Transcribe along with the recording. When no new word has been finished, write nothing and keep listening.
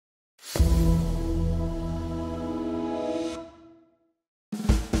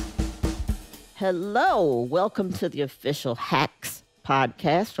Hello, welcome to the official Hacks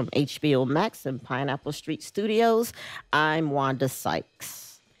podcast from HBO Max and Pineapple Street Studios. I'm Wanda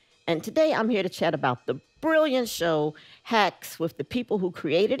Sykes. And today I'm here to chat about the brilliant show Hacks with the people who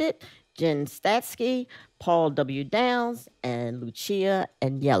created it, Jen Statsky, Paul W. Downs, and Lucia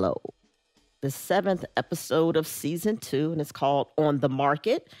Aniello. The 7th episode of season 2, and it's called On the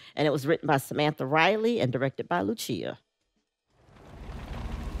Market, and it was written by Samantha Riley and directed by Lucia.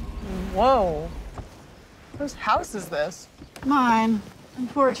 Whoa. Whose house is this? Mine,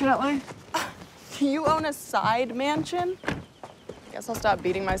 unfortunately. You own a side mansion? Guess I'll stop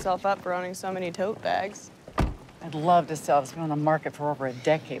beating myself up for owning so many tote bags. I'd love to sell. It's been on the market for over a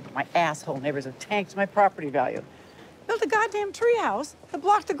decade, but my asshole neighbors have tanked my property value. Built a goddamn treehouse that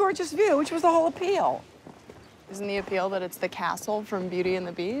blocked the gorgeous view, which was the whole appeal. Isn't the appeal that it's the castle from Beauty and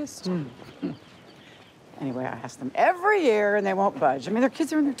the Beast? Anyway, I ask them every year, and they won't budge. I mean, their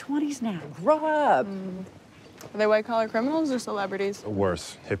kids are in their 20s now. Grow up. Are they white-collar criminals or celebrities?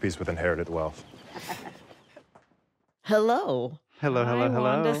 Worse, hippies with inherited wealth. Hello. Hello.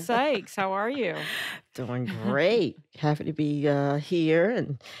 Wanda Sykes, how are you? Doing great. Happy to be here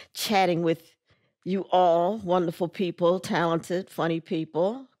and chatting with you all, wonderful people, talented, funny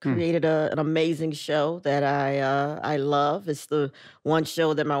people. Created an amazing show that I love. It's the one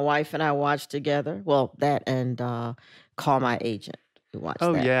show that my wife and I watch together. Well, that and Call My Agent. We watch that.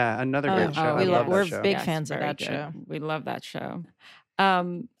 Oh, yeah, another great show. I love that we're show. big Yes, fans of very that good. show. We love that show.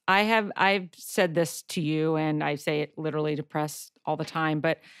 I've said this to you, and I say it literally to press all the time.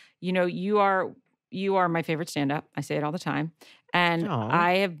 But you know, you are my favorite stand-up. I say it all the time, and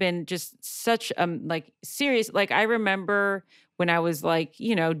I have been just such serious. Like I remember when I was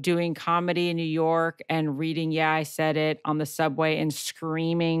doing comedy in New York and reading "Yeah, I Said It" on the subway and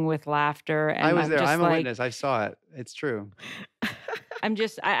screaming with laughter. And I was there. Just I'm a witness. I saw it. It's true.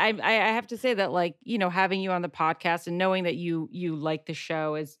 I have to say that, having you on the podcast and knowing that you like the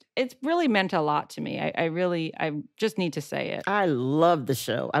show it's really meant a lot to me. I just need to say it. I love the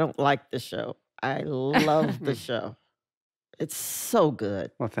show. I don't like the show. I love the show. It's so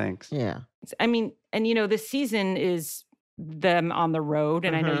good. Well, thanks. Yeah. I mean, and this season is them on the road,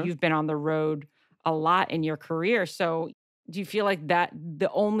 and I know you've been on the road a lot in your career. So do you feel like that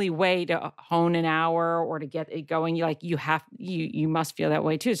the only way to hone an hour or to get it going, you must feel that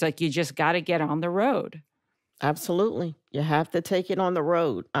way too? It's like you just got to get on the road. Absolutely. You have to take it on the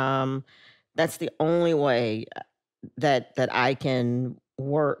road. That's the only way that I can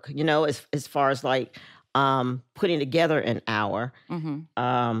work, as far as putting together an hour.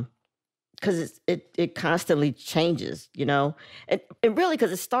 Because it constantly changes, and really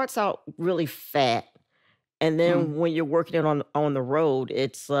because it starts out really fat. And then when you're working it on the road,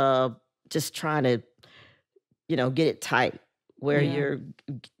 it's just trying to, get it tight where you're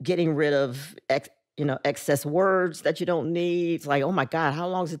getting rid of excess words that you don't need. It's like, oh my God, how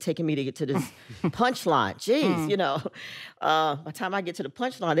long is it taking me to get to this punchline? Jeez, by the time I get to the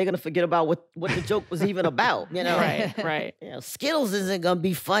punchline, they're gonna forget about what the joke was even about. Right. Skittles isn't gonna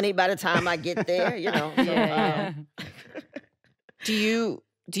be funny by the time I get there.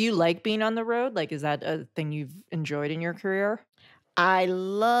 Do you like being on the road? Like, is that a thing you've enjoyed in your career? I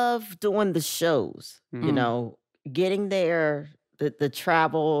love doing the shows, getting there. The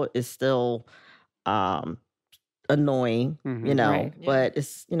travel is still annoying, Right, yeah. but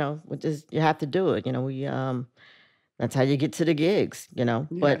it's, you have to do it. That's how you get to the gigs,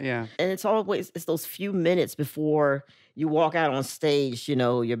 but, yeah. and it's those few minutes before you walk out on stage,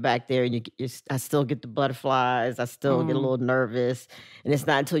 you're back there and I still get the butterflies. I still get a little nervous. And it's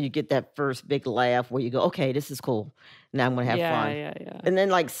not until you get that first big laugh where you go, okay, this is cool. Now I'm going to have fun. Yeah. And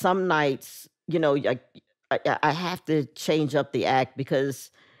then some nights, I have to change up the act because,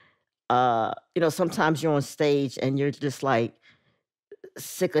 sometimes you're on stage and you're just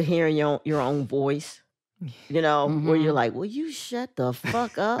sick of hearing your own voice. Where you're like, will you shut the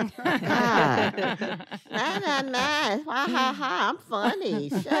fuck up? God. Nah. Ha, ha, ha. I'm funny.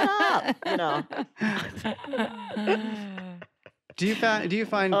 Shut up. Do you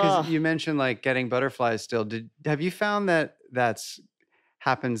find, because you mentioned getting butterflies still, have you found that that's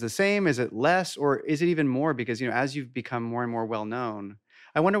happens the same? Is it less, or is it even more? Because, as you've become more and more well-known,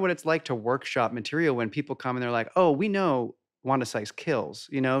 I wonder what it's like to workshop material when people come and they're like, oh, we know Wanda Sykes kills,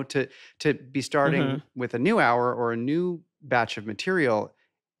 to be starting with a new hour or a new batch of material.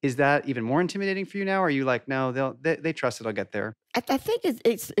 Is that even more intimidating for you now? Or are you like, no, they trust it'll get there? I think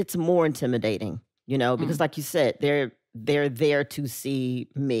it's more intimidating, because like you said, they're there to see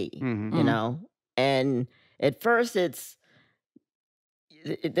me, and at first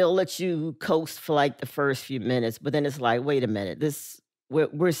they'll let you coast for the first few minutes, but then it's like, wait a minute, this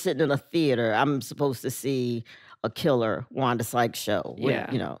we're sitting in a theater. I'm supposed to see a killer Wanda Sykes show.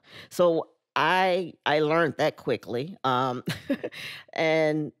 Yeah. You know, so I learned that quickly.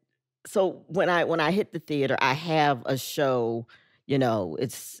 And so when I hit the theater, I have a show. You know,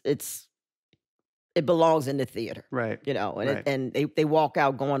 it belongs in the theater. Right. You know, and Right. and they walk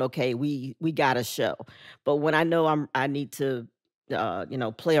out going, okay, we got a show. But when I know I need to,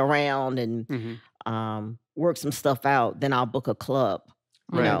 play around and Hmm. work some stuff out, then I'll book a club,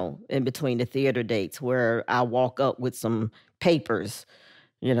 Right. in between the theater dates where I walk up with some papers,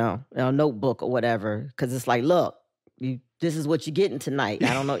 a notebook or whatever, because it's like, look, this is what you're getting tonight.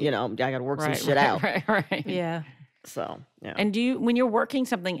 I don't know, I got to work some shit out. Right. Yeah. So, yeah. And when you're working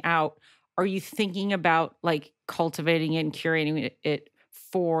something out, are you thinking about like cultivating it and curating it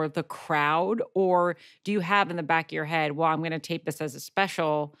for the crowd? Or do you have in the back of your head, well, I'm going to tape this as a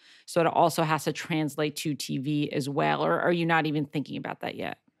special, so it also has to translate to TV as well? Or are you not even thinking about that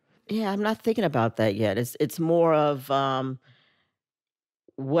yet? Yeah, I'm not thinking about that yet. It's more of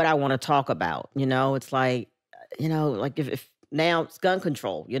what I want to talk about. It's like, like if now it's gun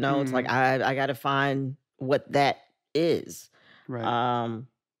control, it's like I got to find what that is. Right.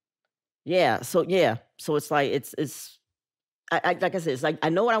 So it's like I like I said, it's like I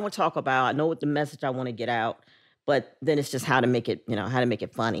know what I want to talk about. I know what the message I want to get out, but then it's just how to make it, how to make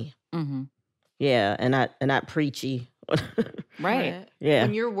it funny. Mm-hmm. Yeah, and not preachy. Right. Yeah.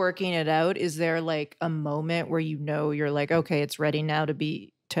 When you're working it out, is there like a moment where you're like, okay, it's ready now to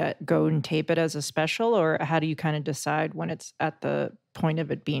go and tape it as a special? Or how do you kind of decide when it's at the point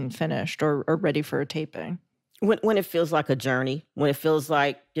of it being finished or ready for a taping? When it feels like a journey, when it feels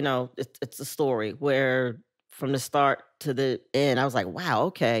like, it's a story where from the start to the end, I was like, wow,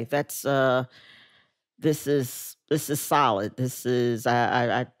 okay, that's this is solid. This is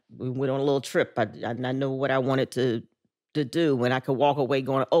we went on a little trip. I know what I wanted to do, when I could walk away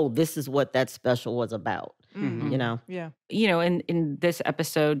going, oh, this is what that special was about. Mhm. Yeah. In this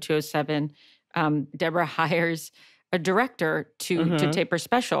episode 207, Deborah hires a director to tape her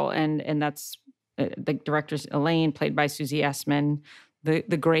special, and that's the director's Elaine, played by Susie Essman, the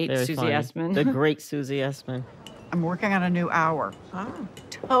great Very Susie funny. Essman. The great Susie Essman. I'm working on a new hour. Oh.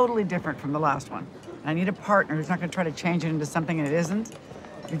 Totally different from the last one. I need a partner who's not going to try to change it into something it isn't.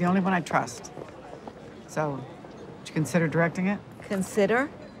 You're the only one I trust. So, would you consider directing it? Consider?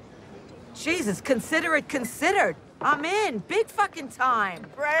 Jesus, consider it considered. I'm in. Big fucking time.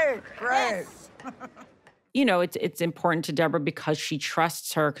 Great. Yes. It's important to Deborah because she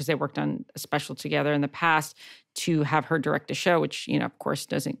trusts her, because they worked on a special together in the past, to have her direct a show, which, of course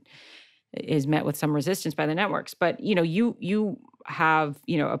is met with some resistance by the networks. But, you have,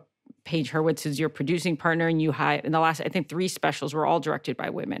 Paige Hurwitz is your producing partner, and you have, in the last, I think 3 specials were all directed by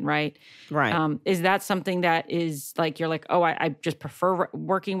women, right? Right. Is that something that is like, you're like, oh, I just prefer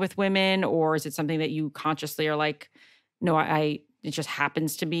working with women? Or is it something that you consciously are like, no, it just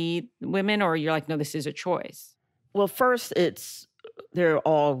happens to be women? Or you're like, no, this is a choice? Well, first, they're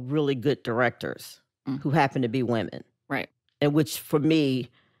all really good directors who happen to be women. Right. And which for me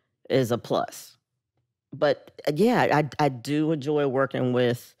is a plus. But yeah, I do enjoy working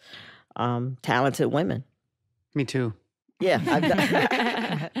with talented women. Me too. Yeah.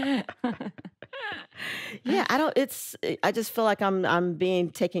 Yeah, I just feel like I'm being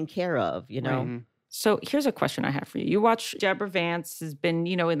taken care of, Mhm. So here's a question I have for you. You watch Deborah Vance has been,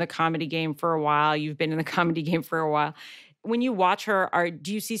 in the comedy game for a while. You've been in the comedy game for a while. When you watch her,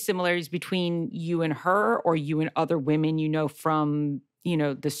 do you see similarities between you and her, or you and other women from,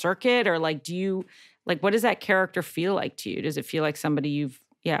 the circuit? Or what does that character feel like to you? Does it feel like somebody you've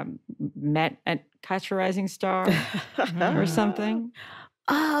met at Catch a Rising Star or something?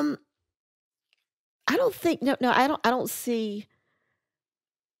 I don't think I don't see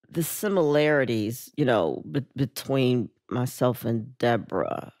the similarities, between myself and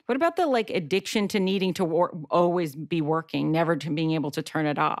Deborah. What about the addiction to needing to always be working, never to being able to turn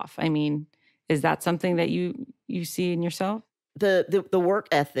it off? I mean, is that something that you see in yourself? The work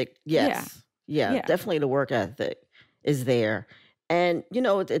ethic, yes. Yeah, definitely the work ethic is there. And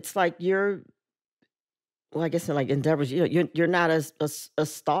it's like well, I guess like in Deborah's, you're not a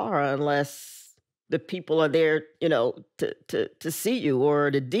star unless the people are there, to see you,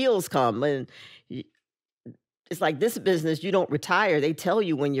 or the deals come. And it's like this business, you don't retire. They tell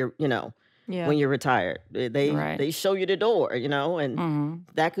you when you're, when you're retired. They show you the door, and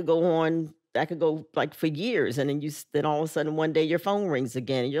that could go on. That could go like for years, and then all of a sudden one day your phone rings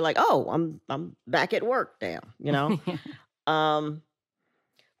again, and you're like, oh, I'm back at work now,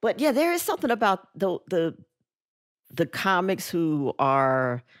 But yeah, there is something about the comics who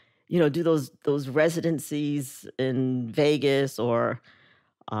are, do those residencies in Vegas or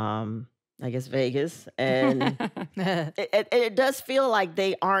I guess Vegas, and it does feel like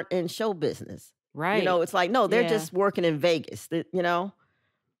they aren't in show business. Right. It's like, no, they're Yeah. just working in Vegas.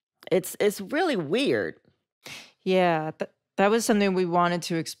 It's really weird. Yeah, that was something we wanted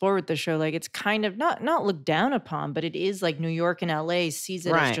to explore with the show. Like, it's kind of not looked down upon, but it is like New York and LA sees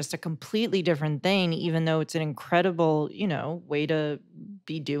it as Right. just a completely different thing, even though it's an incredible, way to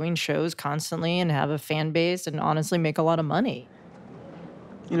be doing shows constantly and have a fan base and honestly make a lot of money.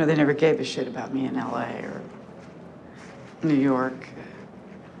 They never gave a shit about me in LA or New York.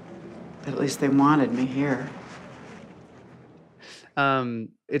 But at least they wanted me here.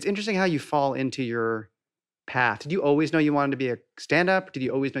 It's interesting how you fall into your path. Did you always know you wanted to be a stand-up? Did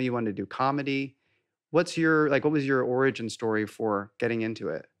you always know you wanted to do comedy? What was your origin story for getting into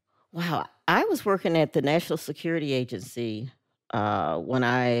it? Wow. I was working at the National Security Agency when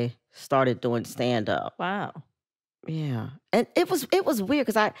I started doing stand-up. Wow. Yeah. And it was weird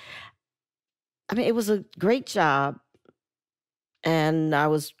because I mean, it was a great job and I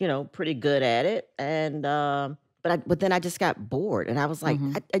was, pretty good at it. And but then I just got bored and I was like,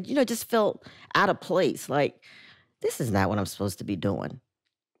 I just felt out of place. Like, this is not what I'm supposed to be doing,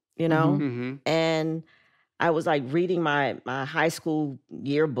 Mm-hmm. And I was like reading my high school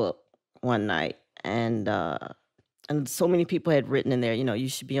yearbook one night, and so many people had written in there, you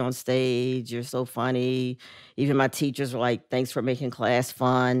should be on stage. You're so funny. Even my teachers were like, thanks for making class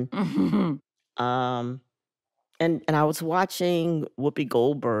fun. Um, and I was watching Whoopi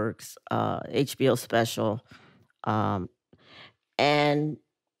Goldberg's HBO special, and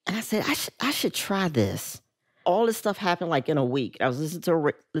I said I should try this. All this stuff happened like in a week. I was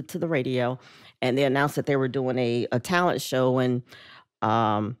listening to the radio, and they announced that they were doing a talent show, and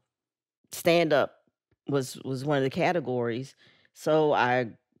stand up was one of the categories. So I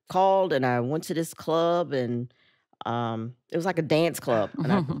called and I went to this club, and it was like a dance club,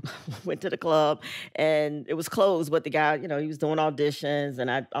 and I went to the club, and it was closed, but the guy, he was doing auditions,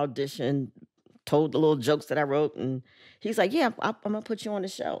 and I auditioned, told the little jokes that I wrote, and he's like, yeah, I'm gonna put you on the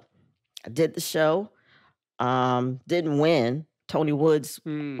show. I did the show, didn't win. Tony Woods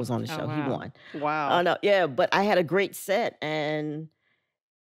was on the show. He wow. won. Wow. No, yeah, but I had a great set, and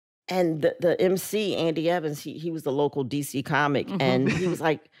the MC, Andy Evans, he was the local DC comic, and he was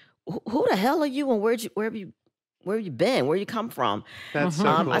like, who the hell are you, and where have you been? Where you come from? That's so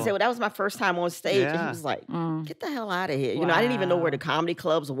cool. I said, well, that was my first time on stage. And he Yeah. was like, get the hell out of here. I didn't even know where the comedy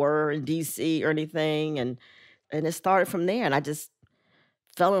clubs were in DC or anything. And it started from there. And I just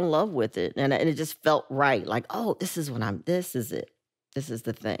fell in love with it. And it just felt right. Like, oh, this is it. This is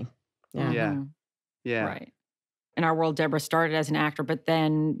the thing. Yeah. Yeah. Yeah. Right. In our world, Deborah started as an actor, but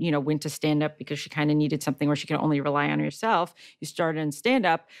then, went to stand up because she kind of needed something where she could only rely on herself. You started in stand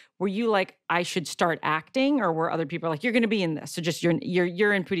up. Were you like, I should start acting, or were other people like, you're going to be in this? So just you're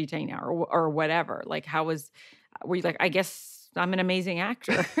in Pootie Tang now, or whatever. Like, were you like, I guess I'm an amazing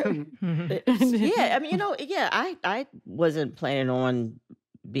actor? Yeah. I mean, I wasn't planning on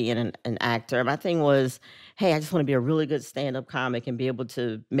being an actor. My thing was, hey, I just want to be a really good stand-up comic and be able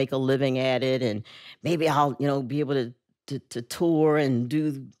to make a living at it, and maybe I'll, be able to tour and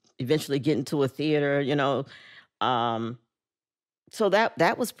eventually get into a theater, So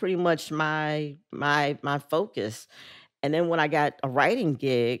that was pretty much my focus. And then when I got a writing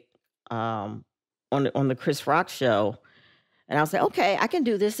gig on the Chris Rock show, and I was like, okay, I can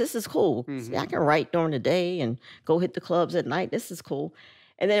do this. This is cool. See, I can write during the day and go hit the clubs at night. This is cool.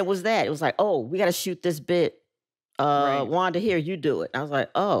 And then it was like, oh, we got to shoot this bit. Right. Wanda, here, you do it. And I was like,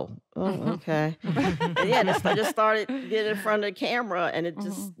 oh, okay. And yeah, I just started getting in front of the camera, and it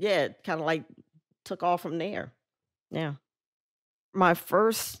just, kind of like took off from there. Yeah. My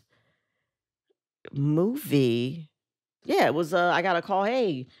first movie, it was, I got a call,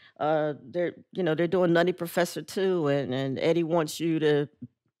 hey, they're doing Nutty Professor 2, and Eddie wants you to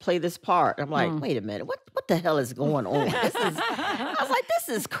play this part. I'm like, wait a minute, what the hell is going on? I was like,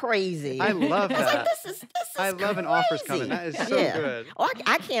 this is crazy. I love that. I was like, this is I love an offers coming. crazy. That is so good. Oh,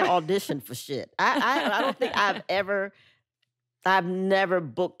 I can't audition for shit. I don't think I've never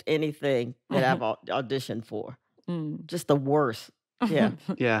booked anything that I've auditioned for. Just the worst. Yeah.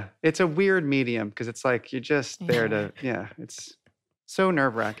 Yeah. It's a weird medium because it's like you're just there to, it's so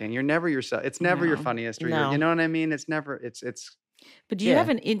nerve-wracking. You're never yourself. It's never your funniest or No. you know what I mean? It's never, it's But do you have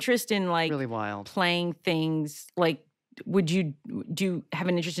an interest in like really wild. playing things like, do you have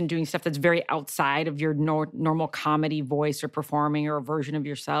an interest in doing stuff that's very outside of your normal comedy voice or performing or a version of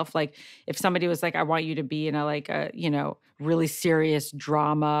yourself? Like if somebody was like, I want you to be in a really serious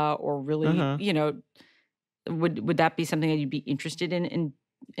drama or really, would that be something that you'd be interested in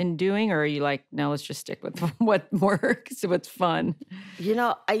in doing, or are you like, no, let's just stick with what works, what's fun?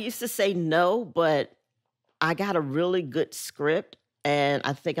 I used to say no, but I got a really good script, and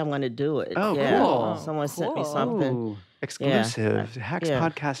I think I'm going to do it. Oh, yeah. cool. Someone sent me Cool. something. Ooh, exclusive. Hacks Yeah.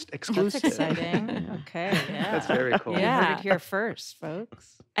 podcast That's exclusive. exciting. Okay, yeah. That's very cool. You heard Yeah. it here first,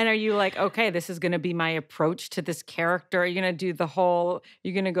 folks. And are you like, okay, this is going to be my approach to this character? Are you going to do the whole,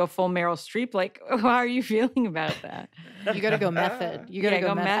 you're going to go full Meryl Streep? Like, how are you feeling about that? You got to go method. You got to Yeah, go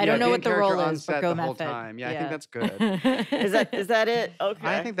go method. method. I don't know being what the character role on is, but set go the whole method. time. Yeah, I think that's good. Is that it? Okay.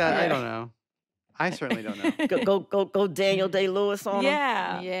 I think that, I don't know. I certainly don't know. Go Daniel Day-Lewis on him.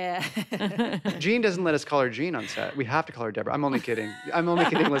 Yeah. Yeah. Jean doesn't let us call her Jean on set. We have to call her Deborah. I'm only kidding. I'm only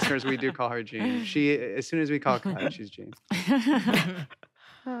kidding, listeners. We do call her Jean. As soon as we call cut, she's Jean.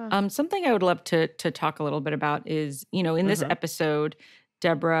 Something I would love to talk a little bit about is, in this episode,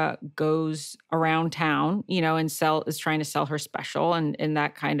 Deborah goes around town, and is trying to sell her special, and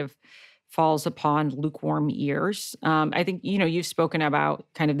that kind of falls upon lukewarm ears. I think, you've spoken about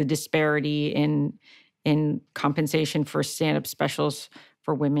kind of the disparity in compensation for stand-up specials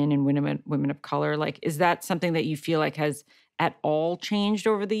for women and women of color. Like, is that something that you feel like has at all changed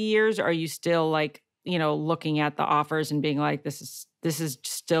over the years? Or are you still like, looking at the offers and being like, this is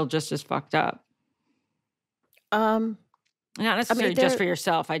still just as fucked up? Um, Not necessarily just there- for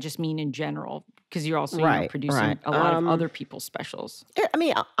yourself. I just mean in general, because you're also Right, producing right. a lot of other people's specials. I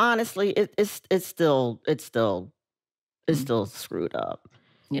mean, honestly, it's still screwed up.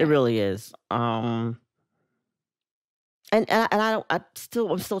 Yeah. It really is. And I'm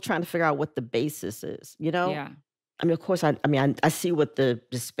still trying to figure out what the basis is. Yeah. I mean, of course, I see what the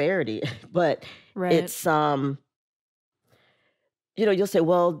disparity is, but Right. it's you'll say,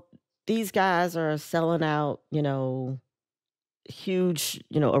 well, these guys are selling out, huge,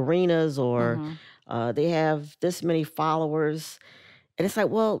 arenas, or Mhm. they have this many followers, and it's like,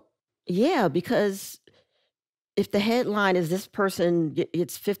 well, yeah, because if the headline is this person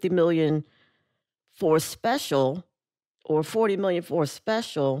gets 50 million for a special or 40 million for a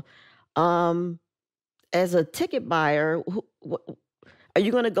special, as a ticket buyer, are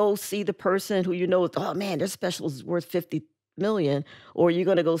you going to go see the person who oh man, their special is worth 50 million, or are you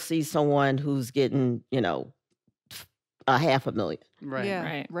going to go see someone who's getting, a $500,000? Right. Yeah.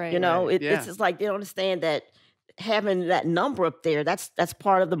 Right. Right. It's Yeah. just like they don't understand that having that number up there, that's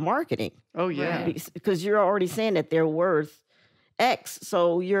part of the marketing. Oh, yeah. Right. Because you're already saying that they're worth X,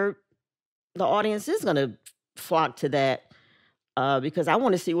 so the audience is going to flock to that, because I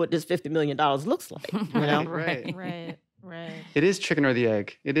want to see what this $50 million looks like. Right. Right. Right. It is chicken or the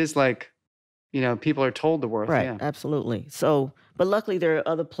egg. It is like, people are told the worth. Right, Yeah. absolutely. So, but luckily there are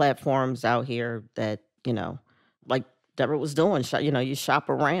other platforms out here that, like Deborah was doing, you shop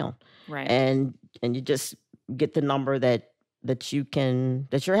around, Right. and you just get the number that you're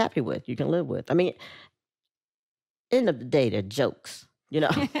happy with, you can live with. I mean, end of the day, they're jokes, They're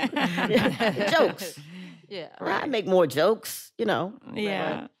jokes. Yeah. I make more jokes,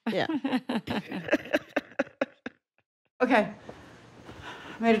 Yeah. but, yeah. Okay.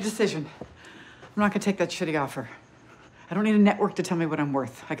 I made a decision. I'm not gonna take that shitty offer. I don't need a network to tell me what I'm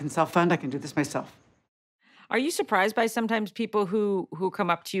worth. I can self-fund, I can do this myself. Are you surprised by sometimes people who come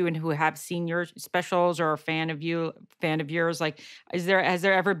up to you and who have seen your specials or are a fan of yours? Like, has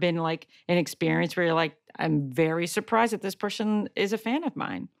there ever been like an experience where you're like, I'm very surprised that this person is a fan of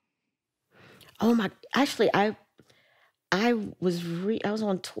mine? Oh my! Actually, I was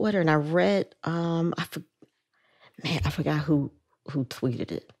on Twitter and I read. I forgot who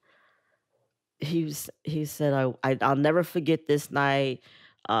tweeted it. He said, I'll never forget this night.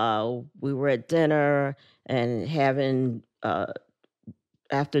 We were at dinner and having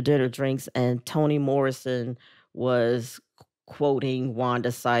after dinner drinks, and Toni Morrison was quoting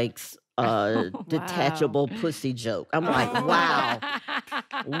Wanda Sykes' detachable pussy joke. I'm like, wow.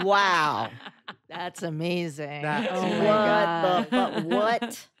 Wow. That's amazing. That's Oh my What God. the fuck?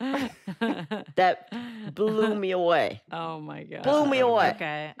 What? That blew me away. Oh my God. Blew me away.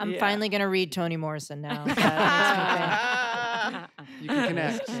 Okay. I'm Yeah. finally going to read Toni Morrison now. That You can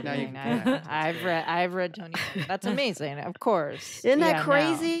connect. makes me think. Now you Kidding. can connect. I've read Toni Morrison. That's amazing. Of course. Isn't that Yeah, no.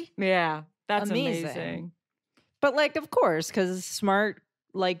 crazy? Yeah, that's Amazing. amazing. But like, of course, because smart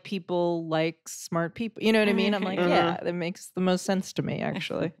people like smart people. You know what I mean? I'm like, yeah, that makes the most sense to me,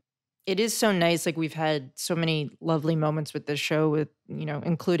 actually. It is so nice. Like, we've had so many lovely moments with this show with,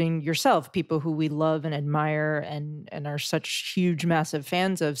 including yourself, people who we love and admire and are such huge, massive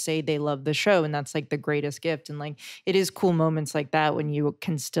fans of, say they love the show. And that's like the greatest gift. And like, it is cool moments like that when you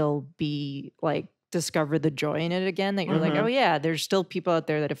can still be like, discover the joy in it again, that you're like, oh yeah, there's still people out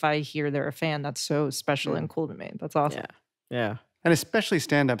there that if I hear they're a fan, that's so special and cool to me. That's awesome. Yeah. And especially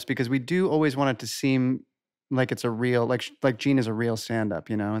stand-ups, because we do always want it to seem like it's a real, like Jean is a real stand-up,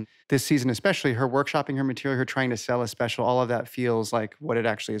 you know? And this season especially, her workshopping her material, her trying to sell a special, all of that feels like what it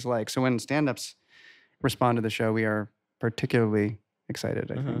actually is like. So when stand-ups respond to the show, we are particularly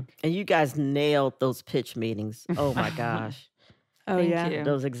excited, I think. And you guys nailed those pitch meetings. Oh my gosh. Oh, Thank yeah. you.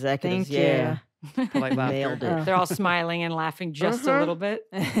 Those executives, Thank yeah. Polite laughter. Nailed it. They're all smiling and laughing just a little bit.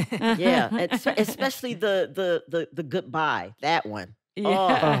 Yeah, and especially the goodbye, that one.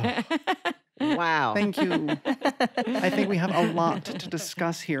 Yeah. Oh, wow. Thank you. I think we have a lot to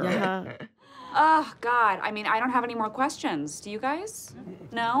discuss here. Oh, God. I mean, I don't have any more questions. Do you guys?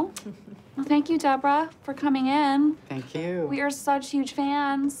 No? Well, thank you, Deborah, for coming in. Thank you. We are such huge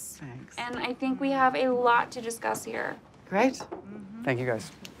fans. Thanks. And I think we have a lot to discuss here. Great. Thank you,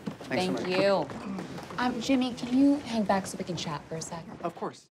 guys. Thanks so much. you. Jimmy, can you hang back so we can chat for a sec? Of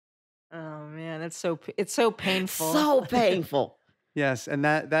course. Oh man, it's so painful. So painful. Yes, and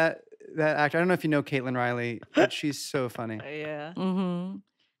that actor, I don't know if you know Caitlin Riley, but she's so funny. Yeah. Mm-hmm.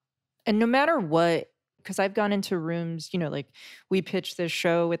 And no matter what, because I've gone into rooms, you know, like we pitched this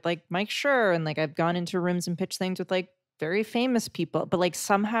show with like Mike Schur, and like I've gone into rooms and pitched things with like very famous people, but like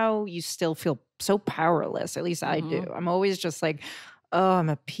somehow you still feel so powerless. At least I do. I'm always just like, oh, I'm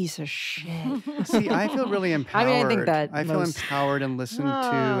a piece of shit. See, I feel really empowered. I mean, I think that I feel most- empowered and listened to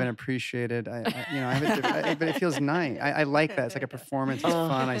and appreciated. I have a different, but it feels nice. I like that. It's like a performance. It's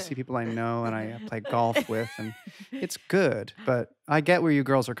fun. I see people I know and I play golf with, and it's good. But I get where you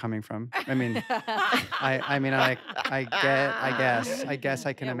girls are coming from. I mean, I guess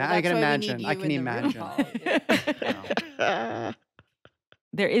I can imagine. I can imagine. I can imagine.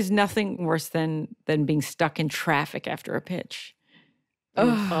 There is nothing worse than being stuck in traffic after a pitch.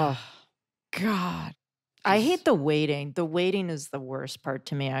 Oh, God. I hate the waiting. The waiting is the worst part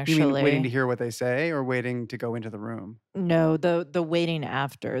to me, You actually. mean waiting to hear what they say, or waiting to go into the room? No, the waiting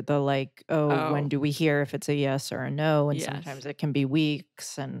after. The like, when do we hear if it's a yes or a no? And Yes. sometimes it can be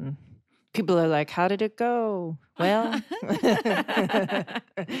weeks, and people are like, how did it go? Well,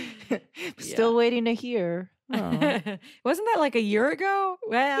 still waiting to hear. Oh. Wasn't that like a year ago?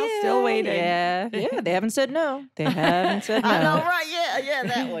 Well, still waiting. Yeah, they haven't said no. They haven't said no. I know, right? Yeah,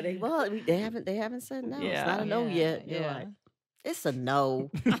 that one. They haven't said no. It's Yeah. not a no yet. You're Yeah. like, it's a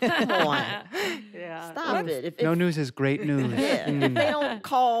no. Come on, Yeah. stop it. If, No if- news is great news. Yeah, if Mm. they don't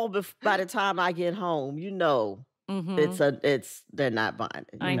call by the time I get home, you know, they're not buying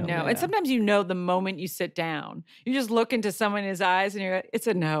it. I you know. And sometimes you know the moment you sit down. You just look into someone in his eyes and you're like, it's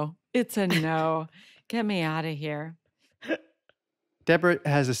a no. It's a no. Get me out of here. Deborah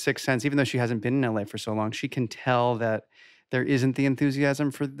has a sixth sense, even though she hasn't been in LA for so long. She can tell that there isn't the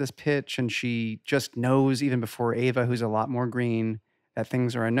enthusiasm for this pitch, and she just knows even before Ava, who's a lot more green, that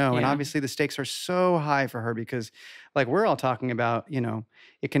things are a no. And Yeah. obviously the stakes are so high for her because, like we're all talking about, you know,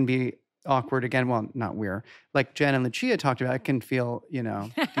 it can be awkward again. Well, not we're. Like Jen and Lucia talked about, it can feel, you know,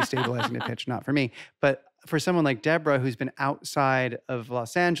 destabilizing to pitch, not for me. But for someone like Deborah, who's been outside of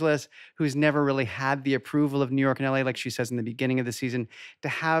Los Angeles, who's never really had the approval of New York and LA, like she says in the beginning of the season, to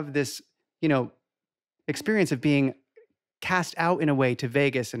have this, you know, experience of being cast out in a way to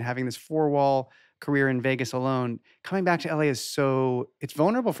Vegas and having this four-wall career in Vegas alone, coming back to LA is so, it's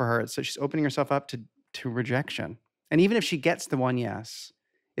vulnerable for her. So she's opening herself up to rejection. And even if she gets the one yes,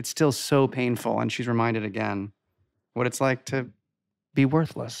 it's still so painful. And she's reminded again what it's like to be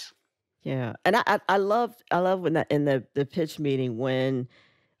worthless. Yeah, and I love when in the pitch meeting when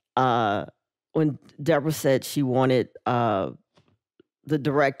Deborah said she wanted the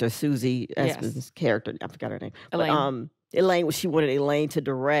director Susie Essman's character, I forgot her name, Elaine. but Elaine, she wanted Elaine to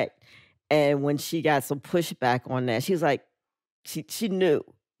direct, and when she got some pushback on that, she was like, she knew,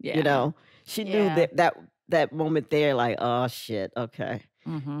 Yeah. you know, she knew that moment there, like, oh shit, okay,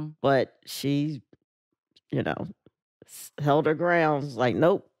 but she, you know, held her ground, was like,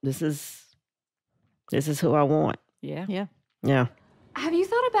 nope, this is who I want. Yeah. Yeah. Have you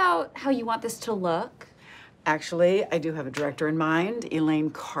thought about how you want this to look? Actually, I do have a director in mind, Elaine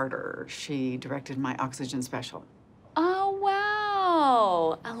Carter. She directed my Oxygen special. Oh,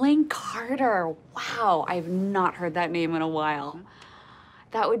 wow. Elaine Carter. Wow. I've not heard that name in a while.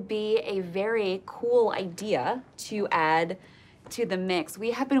 That would be a very cool idea to add to the mix.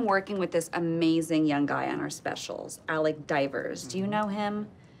 We have been working with this amazing young guy on our specials, Alec Divers. Do you know him?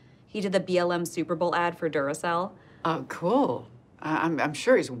 He did the BLM Super Bowl ad for Duracell. Oh, cool. I'm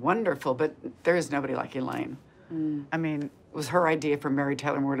sure he's wonderful, but there is nobody like Elaine. I mean, it was her idea for Mary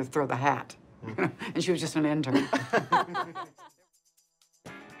Tyler Moore to throw the hat. And she was just an intern.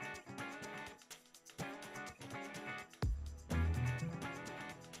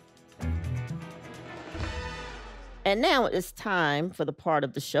 And now it's time for the part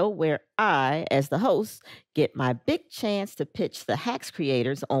of the show where I, as the host, get my big chance to pitch the Hacks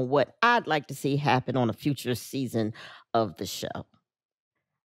creators on what I'd like to see happen on a future season of the show.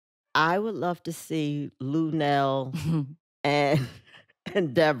 I would love to see Lunel and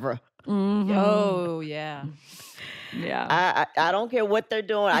Deborah. Oh, yeah. Yeah. I don't care what they're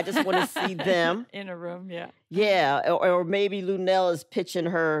doing. I just want to see them. In a room, yeah. Yeah, or maybe Lunel is pitching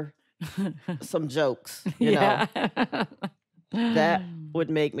her some jokes, you know. That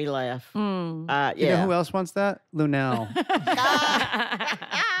would make me laugh. Yeah. You know who else wants that? Lunel.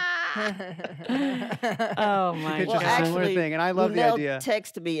 Oh my Pitch God. a similar thing, and I love the idea.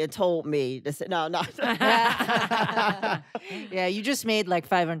 Texted me and told me to say, no. Yeah, you just made like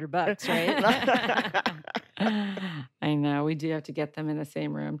 $500, right? I know. We do have to get them in the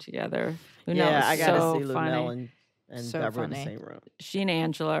same room together. Lunel Yeah, I gotta so see funny. Lunel and So Deborah in the funny. same room. She and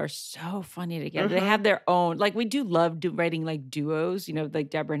Angela are so funny together. They have their own, like we do love writing like duos, you know, like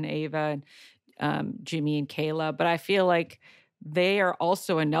Deborah and Ava and Jimmy and Kayla. But I feel like they are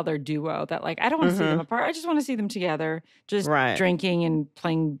also another duo that like, I don't want to see them apart. I just want to see them together, just drinking and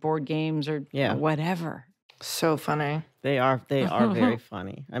playing board games or whatever. So funny. They are very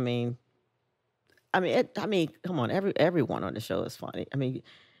funny. I mean, come on, everyone on the show is funny. I mean,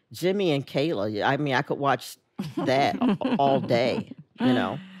 Jimmy and Kayla. I mean, I could watch that all day. You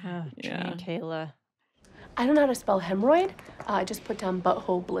know. Jimmy and Kayla. I don't know how to spell hemorrhoid. I just put down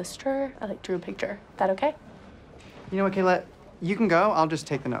butthole blister. I drew a picture. That okay? You know what, Kayla? You can go. I'll just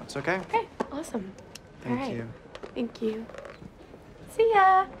take the notes, okay? Okay, awesome. Thank you. Thank you. See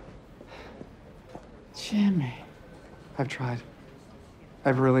ya. Jimmy. I've tried.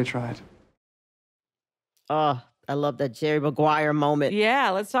 I've really tried. Oh, I love that Jerry Maguire moment.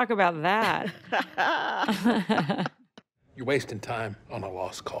 Yeah, let's talk about that. You're wasting time on a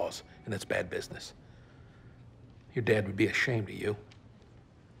lost cause, and it's bad business. Your dad would be ashamed of you.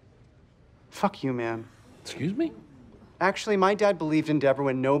 Fuck you, man. Excuse me? Actually, my dad believed in Deborah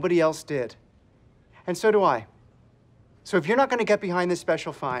when nobody else did. And so do I. So if you're not gonna get behind this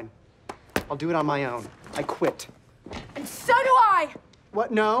special, fine. I'll do it on my own. I quit. And so do I!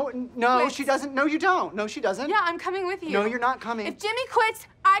 What? No, Quit. she doesn't. No, you don't. No, she doesn't. Yeah, I'm coming with you. No, you're not coming. If Jimmy quits,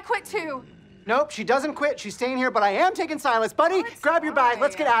 I quit too. Nope, she doesn't quit. She's staying here, but I am taking Silas. Buddy, grab your bag.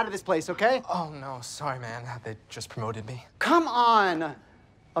 Let's get out of this place, okay? Oh, no, sorry, man. They just promoted me. Come on.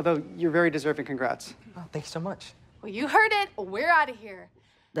 Although, you're very deserving. Congrats. Oh, thanks so much. Well, you heard it. We're out of here.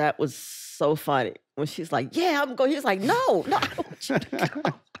 That was so funny when she's like, "Yeah, I'm going." He's like, "No, no."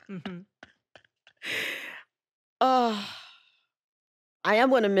 I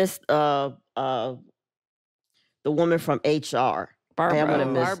am going to miss the woman from HR. Barbara. I am going to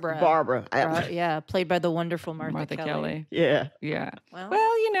miss Barbara. Yeah, played by the wonderful Martha Kelly. Yeah.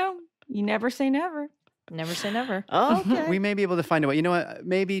 Well, you know, you never say never. Never say never. Okay. We may be able to find a way. You know what?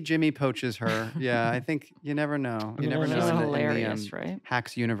 Maybe Jimmy poaches her. Yeah, I think you never know. You never know. She's in the hilarious, right?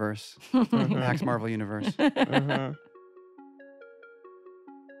 Hacks universe, Hacks Marvel universe.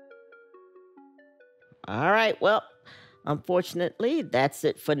 All right. Well, unfortunately, that's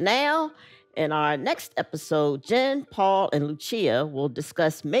it for now. In our next episode, Jen, Paul, and Lucia will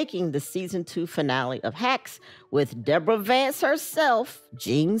discuss making the season 2 finale of Hacks with Deborah Vance herself,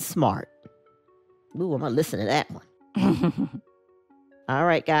 Jean Smart. Ooh, I'm going to listen to that one. All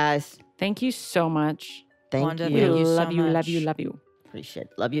right, guys. Thank you so much. Thank Wanda, you. thank you so Love you, much. love you, love you. Appreciate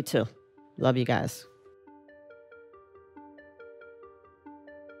it. Love you too. Love you guys.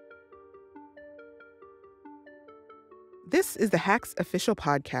 This is the Hacks official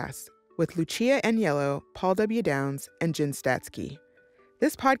podcast with Lucia Aniello, Paul W. Downs, and Jen Statsky.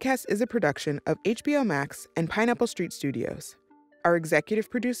 This podcast is a production of HBO Max and Pineapple Street Studios. Our executive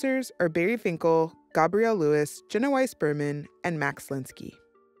producers are Barry Finkel, Gabrielle Lewis, Jenna Weiss-Berman, and Max Linsky.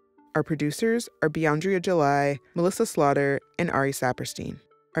 Our producers are Beyondria July, Melissa Slaughter, and Ari Saperstein.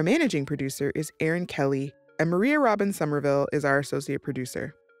 Our managing producer is Aaron Kelly, and Maria Robin Somerville is our associate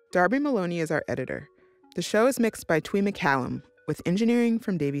producer. Darby Maloney is our editor. The show is mixed by Twee McCallum, with engineering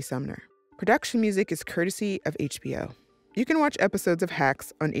from Davey Sumner. Production music is courtesy of HBO. You can watch episodes of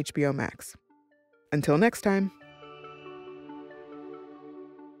Hacks on HBO Max. Until next time.